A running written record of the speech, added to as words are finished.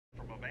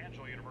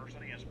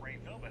University in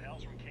Springfield, but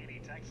hails from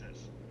Katy,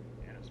 Texas.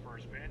 And his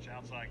first pitch,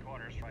 outside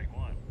corner, strike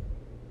one.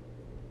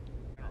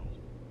 Generals.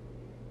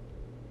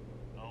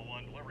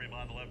 0-1 delivery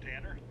by the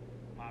left-hander.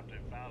 Popped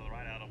it foul to the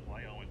right out of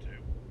play, 0-2.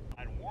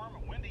 A warm,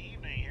 windy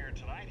evening here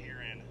tonight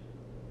here in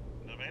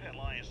Nevada at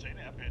Lion Stadium.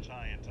 That pitch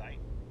high and tight,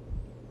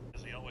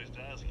 as he always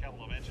does, a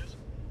couple of inches.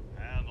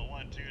 And the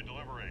 1-2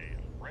 delivery.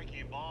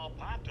 Breaking ball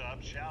popped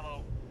up,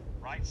 shallow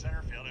right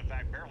center field. In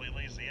fact, barely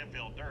leaves the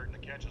infield dirt. And the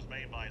catch is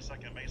made by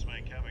second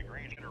baseman Kevin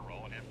Green.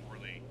 Roll and hit for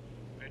the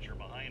pitcher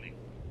behind him.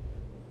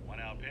 One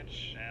out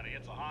pitch, and he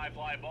hits a high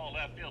fly ball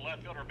left field.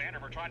 Left fielder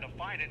Vanderver trying to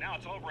find it. Now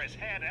it's over his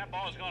head. That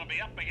ball is going to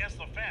be up against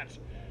the fence.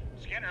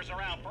 Skinner's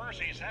around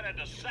first. He's headed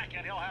to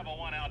second. He'll have a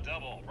one-out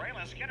double.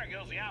 Braylon Skinner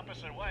goes the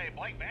opposite way.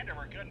 Blake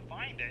Vanderver couldn't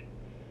find it.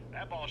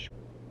 That ball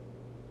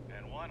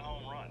and one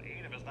home run.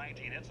 8 of his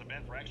 19 hits have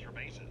been for extra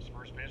bases.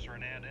 First pitch,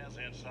 Hernandez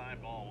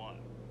inside, ball one.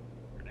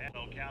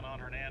 No count on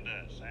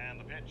Hernandez, and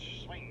the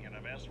pitch, swing and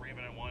a miss, we're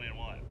even at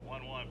 1-1.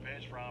 1-1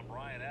 pitch from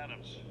Bryan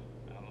Adams.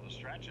 Out of the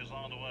stretch is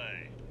on the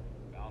way.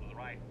 Foul to the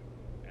right,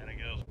 and it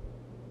goes.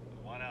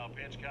 One out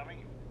pitch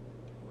coming.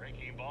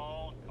 Breaking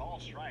ball,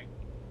 called strike.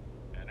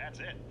 And that's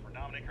it for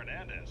Dominic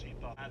Hernandez. He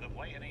thought the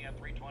play hitting at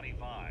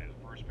 325.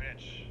 First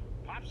pitch,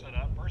 pops it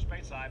up, first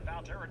base side,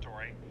 foul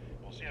territory.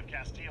 We'll see if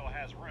Castillo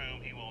has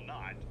room. He will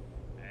not.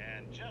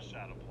 And just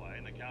out of play,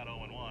 and the count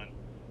 0-1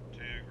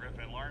 to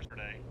Griffin Larson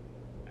today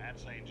at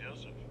St.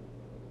 Joseph.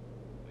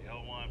 The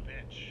 0-1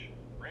 pitch,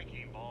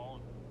 breaking ball,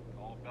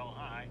 called bell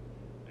high,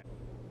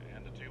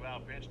 and the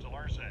 2-out pitch to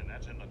Larson.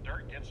 That's in the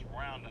dirt, gets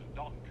around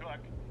Dalton Cook,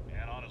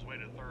 and on his way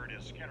to third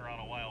is Skinner on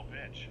a wild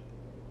pitch.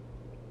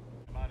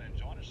 Come out and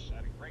join us.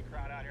 Had a great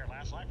crowd out here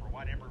last night for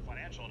White Emperor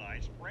Financial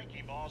Nights.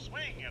 Breaking ball,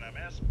 swing and a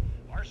miss.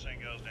 Larson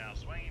goes down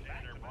swinging.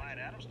 Back to Bryan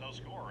Adams, no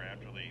score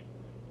after the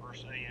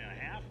first inning and a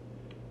half.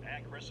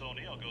 And Chris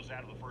O'Neill goes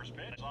out of the first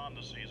pitch on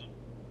the season.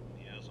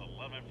 He is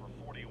 11 for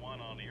 41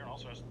 on the year.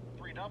 Also has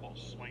 3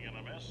 doubles. Swing and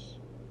a miss.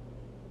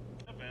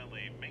 And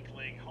the MINK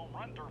League Home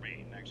Run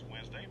Derby next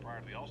Wednesday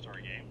prior to the All-Star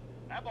game.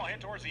 That ball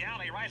hit towards the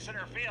alley, right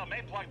center field.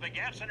 May plug the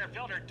gap. Center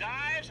fielder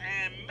dives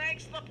and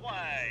makes the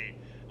play.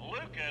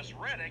 Lucas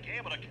Riddick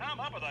able to come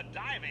up with a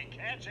diving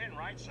catch in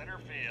right center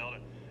field.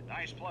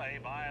 Nice play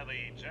by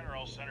the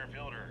General center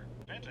fielder.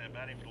 Benton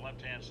batting for the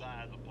left-hand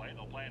side of the plate.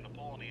 They'll play in the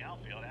pull in the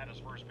outfield. Had his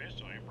first pitch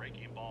to him.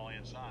 Breaking ball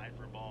inside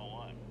for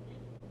ball one.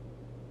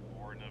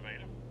 For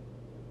Nevada.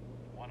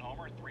 1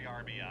 homer, 3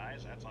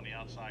 RBIs. That's on the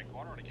outside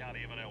corner. To count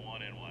even at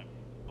 1-1.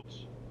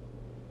 Oops.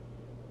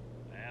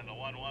 And the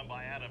 1-1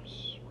 by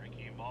Adams.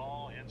 Breaking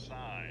ball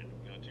inside.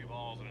 Go 2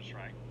 balls and a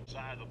strike.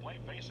 Side of the plate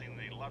facing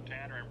the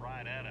left-hander and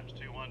Bryan Adams.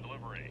 2-1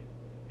 delivery.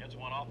 Hits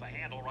one off the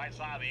handle, right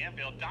side of the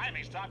infield.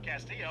 Diving stop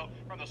Castillo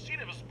from the seat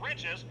of his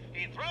britches.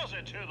 He throws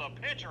it to the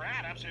pitcher,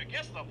 Adams, who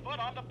gets the foot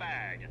on the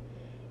bag.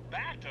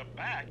 Back to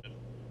back.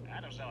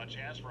 Adams now a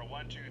chance for a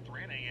 1-2-3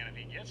 inning, and if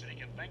he gets it, he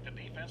can thank the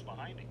defense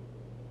behind him.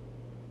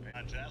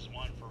 Contest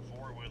 1 for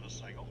 4 with a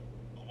single.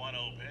 The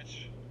 1-0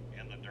 pitch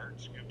in the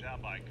dirt, scooped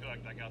out by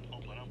Cook. That got the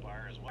Oakland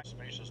umpire as well.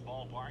 Spacious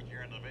ballpark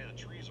here in the Bay. The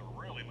trees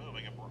are really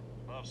moving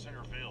above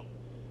center field.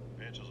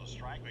 Pitch is a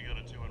strike. We go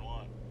to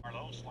 2-1.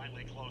 Arlo,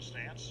 slightly close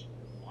stance.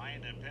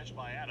 Lined and pitched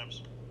by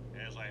Adams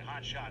as a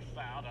hot shot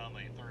foul down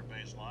the third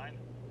base line.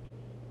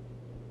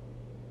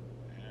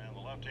 And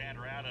the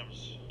left-hander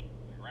Adams,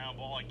 ground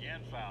ball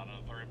again fouled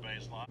on the third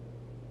base line.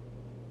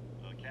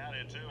 The count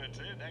at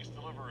 2-2. Next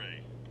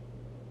delivery.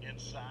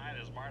 Inside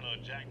as Marlowe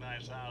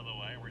jackknifes out of the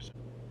way.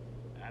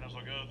 Adams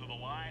will go through the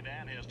line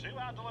and his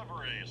 2-out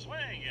delivery.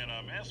 Swing and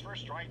a miss for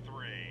strike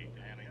 3.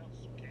 And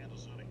against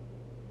Kansas City.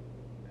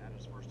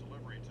 Adams' first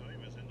delivery to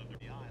him is in the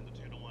behind the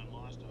 2-1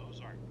 loss to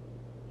Ozark.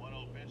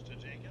 1-0 pitch to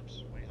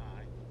Jacobs, way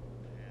high.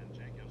 And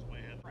Jacobs way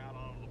ahead, out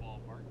onto the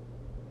ballpark.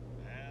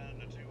 And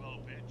the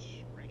 2-0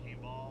 pitch,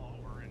 breaking ball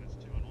over, and it's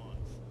 2-1.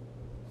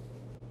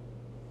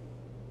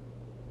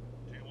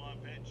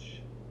 2-1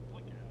 pitch,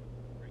 flick out.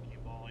 Breaking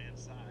ball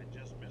inside,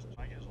 just missed.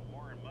 I guess a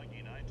warm,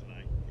 muggy night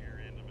tonight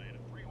here in Nevada.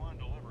 3-1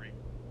 delivery.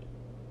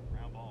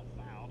 Ground ball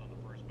fouled on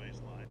the first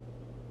base line.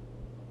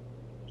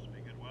 Supposed to be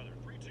good weather.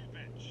 3-2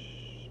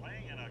 pitch.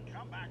 Swing and a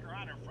comeback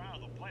right in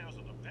front of the plate. It was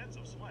a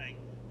defensive swing.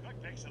 Cook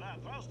picks it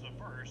up, throws to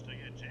first to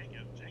get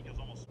Jacobs. Jacobs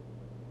almost.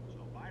 So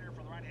Biter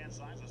from the right-hand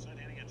side, as I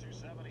said, hitting at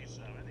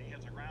 277. He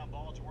hits a ground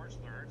ball towards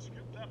third,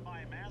 scooped up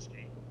by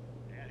Maskey.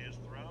 And his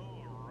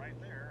throw right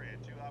there, and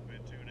 2 up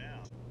and 2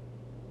 down.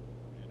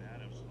 And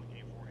Adams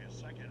looking for his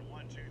second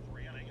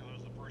 1-2-3 inning. It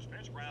was the first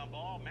pitch, ground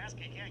ball.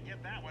 Maskey can't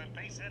get that one.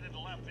 Base hit into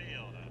left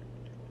field.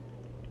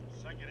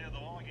 Second hit of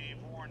the ball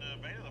game for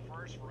Nevada. The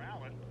first for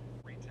Allen.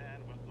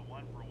 310 with the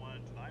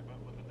 1-for-1 tonight,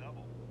 but with a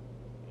double.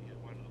 He hit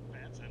one to the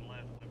fence and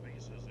left the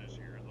bases this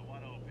year. The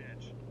 1-0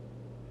 pitch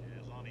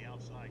is on the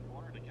outside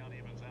corner. The count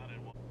evens out at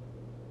 1.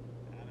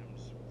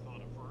 Adams throw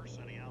to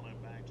first, sending Allen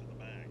back to the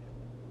bag.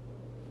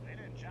 They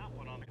didn't chop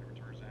one on the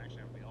returns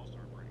action after the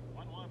All-Star break.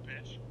 1-1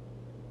 pitch,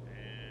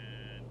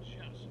 and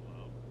just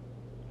low.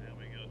 And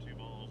we go 2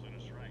 balls and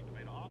a strike.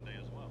 They made a hot day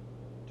as well.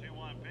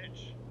 2-1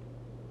 pitch.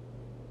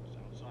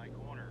 Outside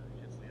corner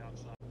hits the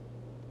outside.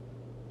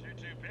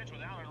 2-2 pitch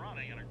without it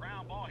running, and a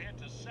ground ball hit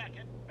to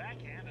second,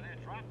 backhand, and then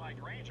dropped by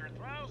Granger.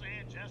 Throws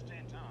in just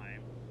in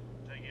time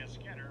to get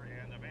Skinner,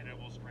 and Nevada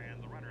will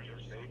strand the runner.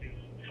 Maybe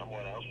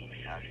someone else will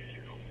be happy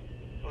to.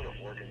 Go to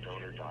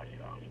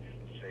organdonor.com.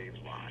 Save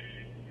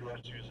lives.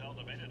 U.S. held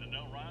Nevada to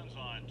no runs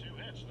on 2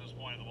 hits at this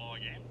point of the ball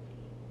game.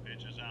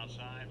 Pitches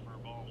outside for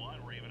ball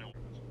 1. We're even at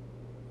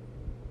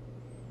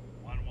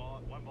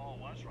 1 ball,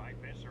 1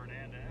 strike. Pitch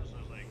Hernandez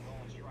as they call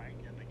a strike,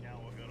 and the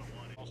count will go to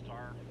 1.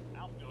 All-star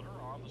outfielder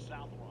on the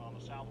south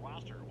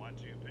roster.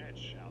 1-2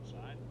 pitch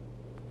outside.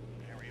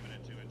 And we're even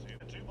at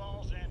 2-2. 2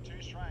 balls and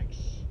 2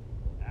 strikes.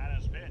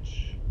 Adams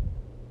pitch.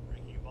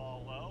 Breaking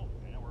ball low,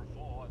 and we're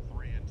full at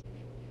 3-2.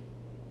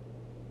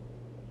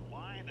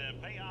 Wind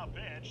and payoff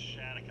pitch,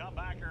 and a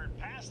comebacker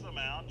past the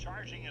mound.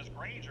 Charging is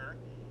Granger.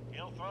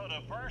 He'll throw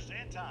to first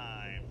in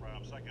time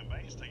from second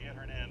base to get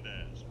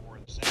Hernandez.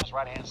 Fourth,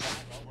 right-hand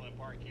side, Overland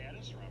Park,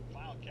 Kansas, from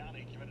Cloud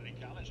County Community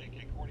College in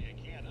Concordia,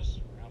 Kansas.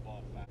 Ground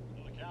ball foul.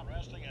 The count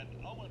resting at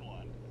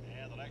 0-1.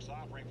 And the next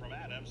offering from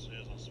Adams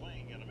is a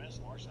swing and a miss.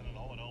 Larson and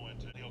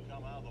 0-0-2. He'll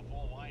come out of the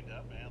full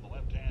windup, and the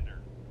left-hander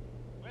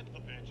with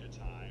the pitch. It's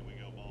high. We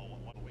go ball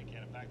 1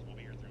 weekend. In fact, we'll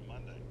be here through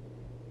Monday.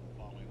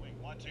 Following week,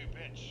 1-2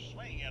 pitch.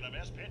 Swing and a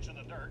miss. Pitch in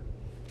the dirt.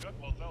 Cook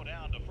will throw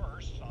down to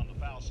first on the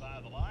foul side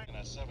of the line, and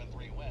a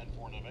 7-3 win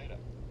for Nevada.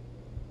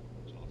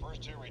 So the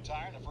first 2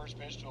 retired. The first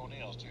pitch to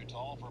O'Neill's too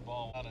tall for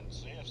ball 1, and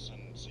see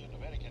if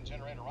Nevada can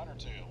generate a run or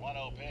 2.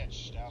 1-0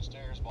 pitch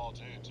downstairs, ball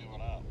 2,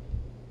 2-0.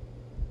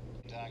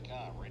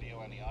 .com, radio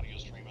and the audio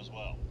stream as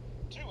well.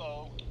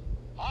 2-0.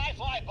 High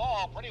fly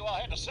ball, pretty well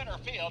hit to center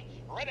field.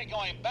 Ready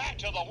going back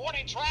to the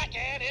warning track,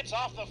 and it's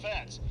off the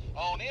fence.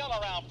 O'Neill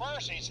around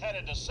first. He's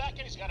headed to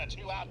second. He's got a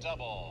 2-out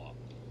double.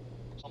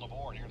 On the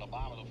board here in the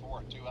bottom of the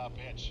 4th, 2-out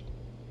pitch.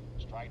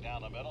 Strike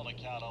down the middle and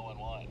count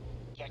 0-1.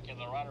 Checking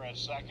the runner at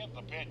second.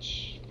 The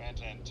pitch.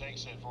 Fenton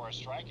takes it for a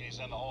strike, and he's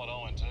in the hole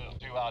at 0-2.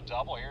 2-out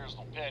double. Here's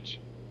the pitch.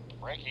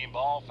 Breaking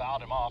ball,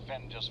 fouled him off.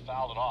 Fenton just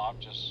fouled it off,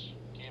 just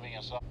keeping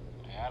us up.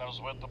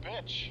 Adams with the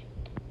pitch.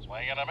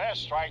 Swing and a miss.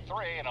 Strike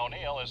 3, and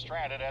O'Neill is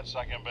stranded at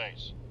second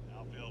base.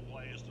 Outfield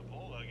play is to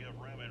pull. They'll give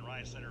room in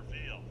right center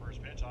field.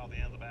 First pitch off the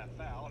end of the bat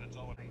foul, and it's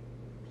 0-8.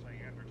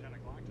 Saying after 10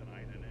 o'clock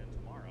tonight, and then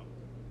tomorrow.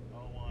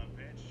 0-1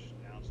 pitch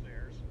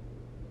downstairs.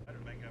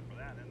 Better make up for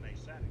that. And they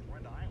sat in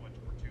Florida, Iowa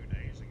for 2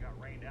 days and got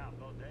rained out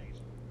both days.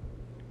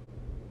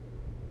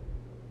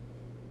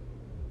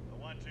 The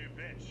 1-2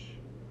 pitch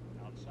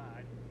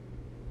outside.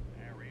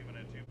 And we're even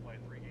at 2, play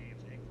 3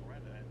 games in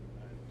Florida and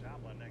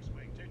Joplin next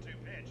week. 2-2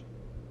 pitch.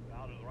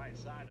 Foul to the right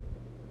side.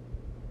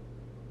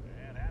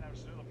 And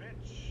Adams to the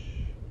pitch.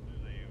 To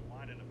the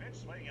wind in the pitch.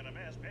 Swing and a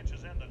miss. Pitch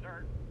is in the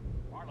dirt.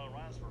 Marlowe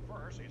runs for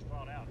first. He's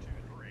thrown out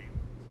 2-3.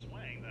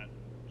 Swing that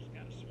just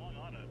kind of swung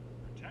on to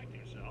protect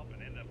himself and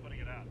ended up putting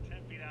it out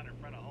 10 feet out in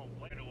front of home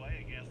plate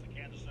away against the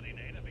Kansas City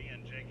native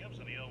Ian Jacobs,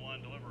 and the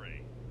 0-1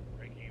 delivery.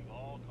 Breaking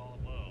ball,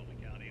 called low. The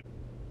county.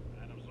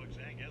 Adams looks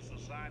in, gets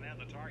the sign and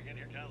the target.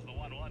 Here comes the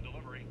 1-1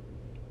 delivery.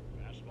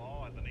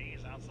 Fastball at the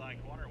knees,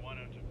 outside corner.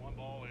 1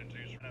 ball and 2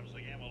 strikes. Adams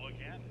again will look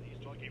in. He's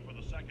looking for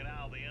the second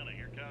out of the inning.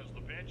 Here comes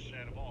the pitch,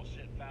 and a ball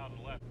hit foul to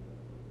the left.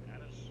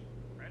 Adams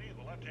ready.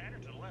 The left-hander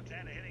to the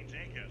left-hander hitting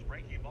Jacobs.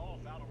 Breaking ball,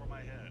 foul over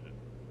my head.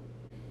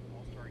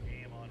 All-star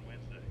game on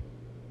Wednesday.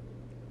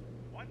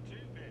 1-2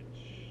 pitch.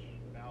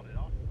 Fouled it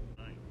off.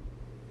 9.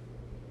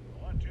 The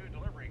 1-2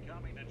 delivery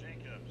coming to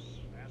Jacobs.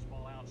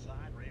 Fastball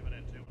outside. Raven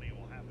at 2.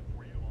 We'll have it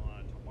for you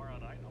on tomorrow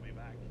night. I'll be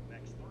back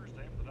next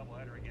Thursday for the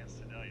doubleheader against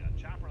Sedalia.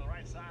 Chopper on the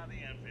right side of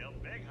the infield.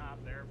 Big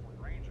hop there for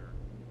Granger.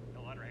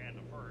 He'll underhand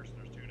to first.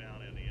 There's 2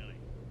 down in the inning.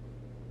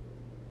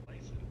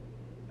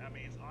 That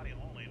means audio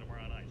only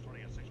tomorrow night,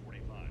 starting at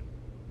 6:45.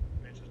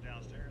 Pitches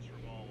downstairs for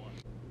ball 1.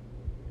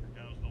 Here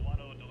goes the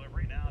 1-0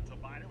 delivery. Now to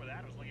Biden with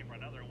Adams looking for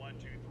another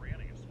 1-2-3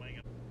 inning. Swing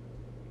it.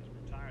 He's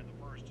retired the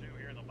first 2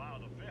 here in the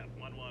bottom of the 5th.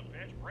 1-1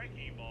 pitch.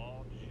 Breaking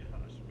ball.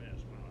 Just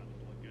missed. Wow, that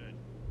doesn't look good.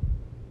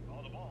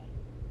 Call the ball.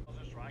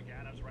 A strike.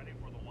 Adams ready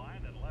for the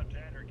wind, and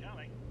left-hander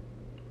coming.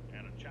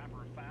 And a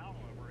chopper foul.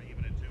 We're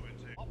even at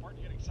 2-2. All part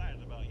to get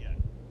excited about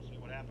yet. See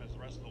what happens the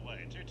rest of the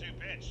way. 2-2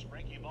 pitch.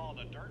 Breaking ball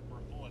in the dirt.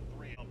 We're full at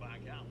 3. I'll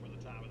back out for the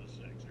top of the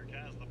 6th. Here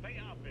comes the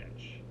payoff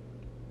pitch.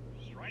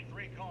 Strike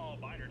 3 call.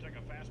 Binder took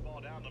a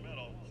fastball down the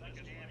middle.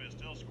 Second game is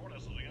still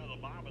scoreless as we go to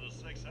the bottom of the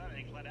 6th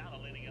inning. Clint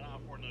Allen leading it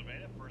off for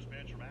Nevada. First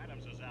pitch from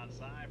Adams is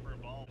outside for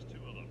balls. 2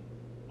 of them.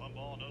 1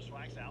 ball, no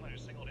strikes. Allen, who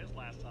singled his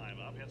last time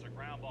up, hits a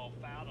ground ball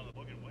foul on the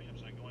Logan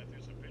Williamson going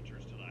through some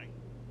pitchers tonight.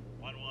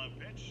 1-1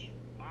 pitch.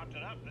 Popped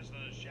it up. This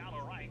is a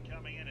shallow right.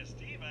 Coming in is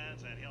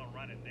Stevens, and he'll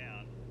run it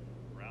down.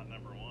 Route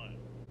number 1.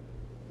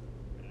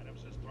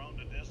 Adams has thrown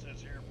the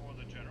distance here for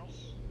the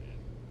Generals. And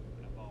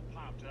that ball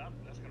popped up.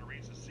 That's going to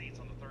reach the seats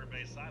on the third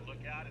base side.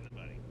 Look out,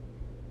 anybody.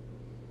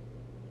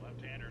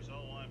 Left-hander's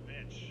 0-1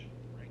 pitch.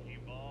 Breaking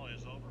ball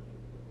is over.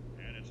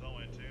 And it's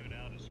 0-2.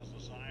 Now this is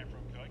the sign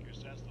from Cook, who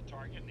sets the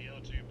target. The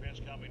 0-2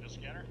 pitch coming to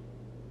Skinner.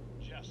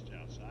 Just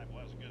outside.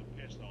 Was a good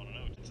pitch, though, on an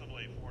 0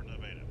 defensively for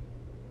Nevada.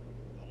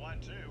 The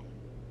 1-2.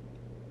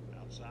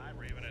 Outside.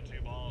 We're even at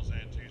 2 balls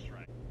and 2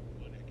 strikes.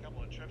 A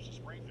couple of trips to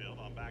Springfield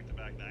on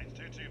back-to-back nights.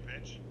 2-2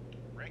 pitch.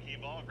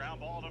 Breaking ball, ground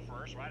ball to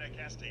first, right at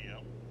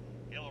Castillo.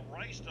 He'll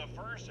race to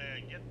first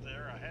and get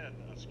there ahead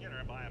of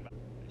Skinner by about.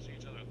 They see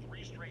each other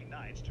 3 straight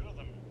nights, 2 of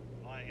them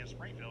in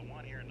Springfield,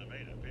 1 here in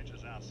Nevada.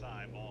 Pitches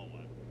outside, ball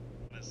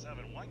 1.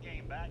 7, 1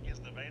 game back is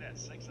Nevada at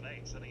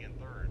 6-8, sitting in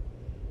 3rd.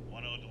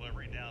 1-0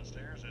 delivery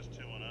downstairs is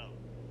 2-0.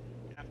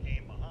 Half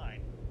game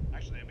behind.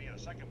 Actually, they'll be in a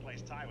second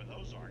place tie with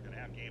Ozark and a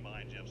half game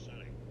behind Jim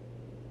Sooty.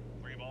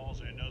 3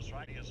 balls and no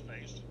strike is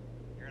faced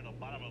here in the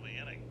bottom of the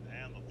inning.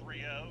 And the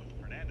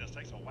 3-0, Hernandez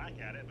takes a whack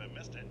at it but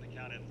missed it to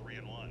count it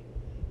 3-1.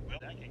 Well,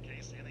 back in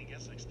case the inning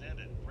gets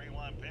extended.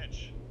 3-1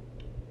 pitch.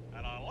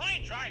 And a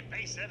line drive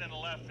base hit into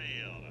left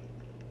field.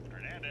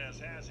 Hernandez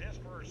has his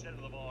first hit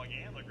of the ball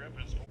game. The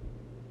Griffins.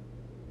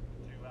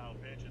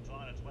 2-out pitch. It's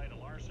on its way to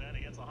Larson.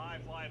 He hits a high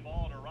fly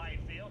ball to right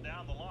field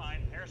down the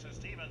line. Harrison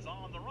Stevens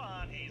on the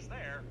run. He's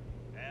there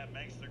and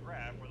makes the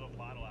grab for the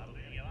final out of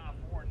the inning. Off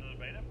 4 into the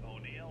Beta.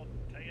 O'Neill,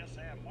 Tejas,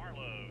 and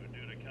Marlowe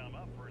due to come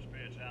up. First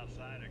pitch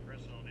outside of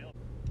Chris O'Neill.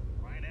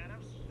 Bryan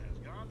Adams has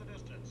gone the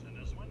distance in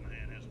this one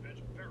and has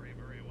pitched very,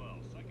 very well.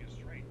 Second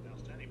straight.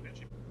 Outstanding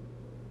pitching.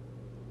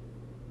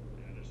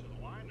 And this is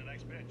the line. The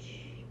next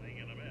pitch. Swing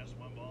and a miss.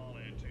 1 ball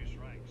and 2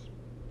 strikes.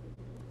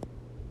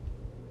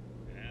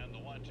 And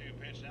the 1-2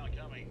 pitch now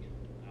coming.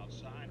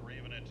 Outside,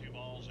 Raven at 2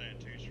 balls and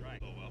 2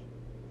 strikes. Oh well.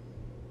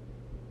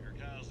 Here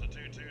comes the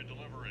 2-2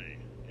 delivery.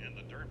 In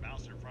the dirt,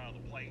 bounce in front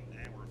of the plate,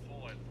 and we're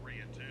full at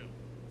 3-2.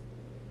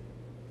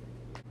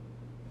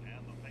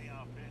 And the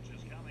payoff pitch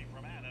is coming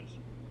from Adams.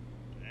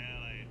 And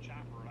a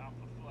chopper off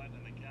the foot,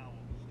 and the count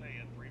will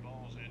stay at 3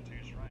 balls and 2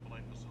 strikes.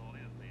 Play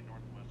facility at the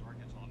Northwest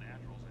Arkansas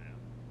Naturals. And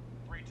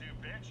 3-2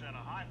 pitch and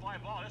a high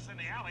fly ball. This in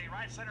the alley,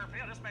 right center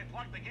field. This may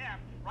plug the gap.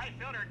 Right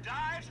fielder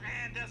dives,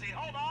 and does he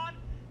hold on?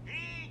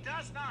 He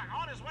does not.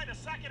 On his way to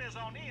second is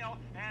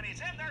O'Neill, and he's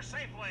in there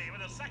safely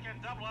with a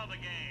second double of the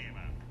game.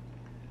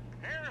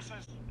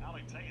 Harrison's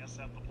Ali Tejas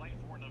at the plate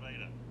for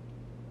Nevada.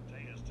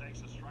 Tejas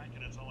takes a strike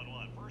and it's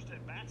 0-1. First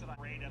at bats at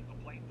rate at the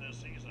plate this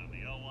season.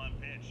 The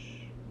 0-1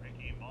 pitch.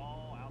 Breaking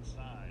ball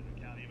outside. The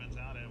count evens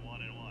out at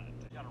 1-1.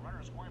 Got a runner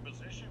in scoring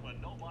position with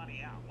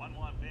nobody out.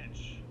 1-1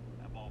 pitch.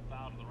 That ball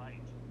foul to the right.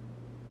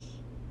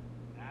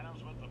 Adams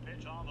with the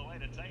pitch on the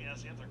way to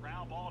Tejas. Hits a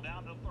ground ball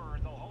down to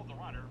 3rd. They'll hold the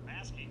runner.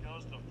 Maskey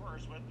goes to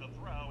 1st with the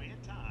throw in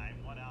time.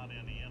 1 out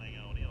in the inning.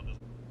 O'Neill does.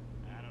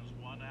 Adams'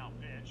 1-out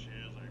pitch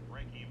is a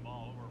breaking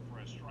ball over for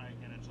a strike,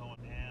 and it's 0.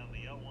 And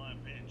the 0-1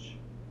 pitch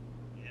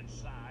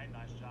inside.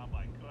 Nice job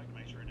by Cook.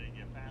 Make sure he didn't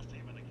get past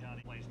him, and the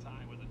county plays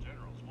tie with the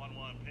Generals.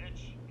 1-1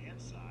 pitch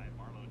inside.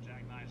 Marlowe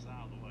jackknifes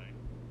out of the way.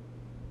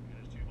 And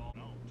it's 2 balls.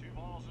 No, 2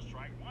 balls a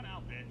strike.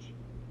 1-out pitch.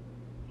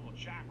 A little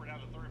chopper down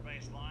the 3rd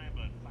base line,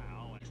 but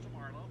foul. Next to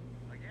Marlowe.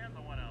 Again,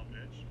 the 1-out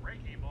pitch.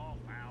 Breaking ball,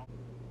 foul.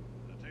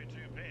 The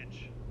 2-2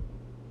 pitch.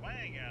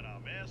 Swing and a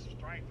miss.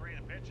 Strike 3.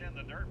 The pitch in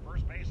the dirt.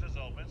 First base is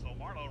open, so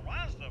Marlowe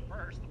runs to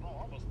first. The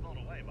ball almost thrown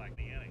away by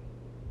the inning.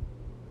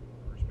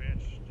 First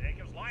pitch.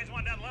 Jacobs lines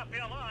one down the left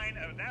field line.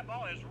 That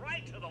ball is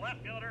right to the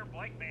left fielder,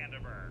 Blake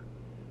Vanderburg.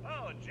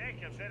 Oh,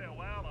 Jacobs hit it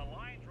well. A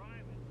line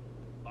drive.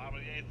 Bottom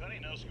of the 8th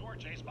inning, no score.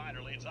 Chase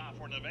Binder leads off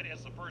for Nevada.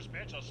 It's the first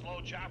pitch. A slow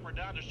chopper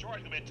down to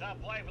short. It's going to be a tough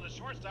play for the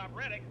shortstop.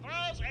 Riddick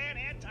throws and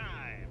in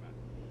time.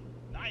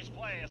 Nice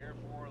play here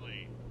for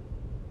the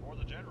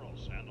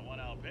Generals. And the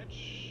 1-out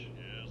pitch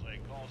is a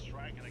called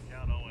strike and a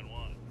count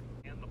 0-1.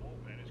 In the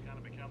bullpen, who's kind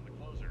of become the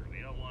closer.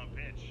 The 0-1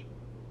 pitch.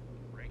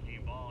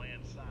 Breaking ball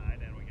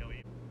inside, and we go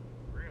even.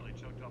 Really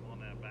choked up on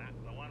that bat.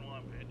 The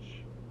 1-1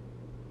 pitch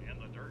in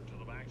the dirt to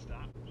the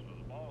backstop.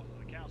 So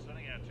the count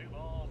sitting at 2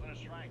 balls and a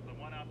strike. The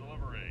 1-out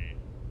delivery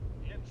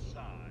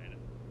inside.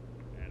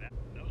 And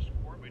no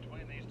score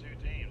between these 2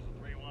 teams. The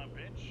 3-1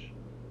 pitch.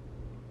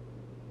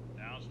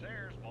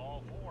 Downstairs,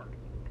 ball 4.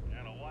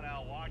 And a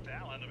 1-out walk to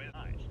Allen to be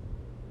nice.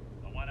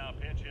 The 1-out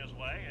pitch his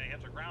way, and he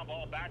hits a ground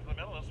ball back to the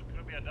middle. This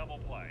could be a double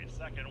play.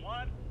 Second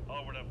one,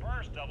 over to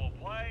first, double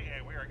play,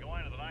 and we are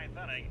going to the 9th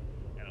inning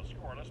in a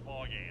scoreless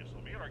ball game.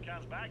 So Mueller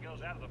comes back,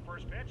 goes out of the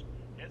first pitch,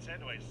 gets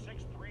into a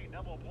 6-3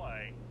 double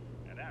play,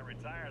 and that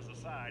retires the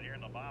side here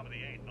in the bottom of the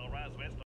 8th. No runs,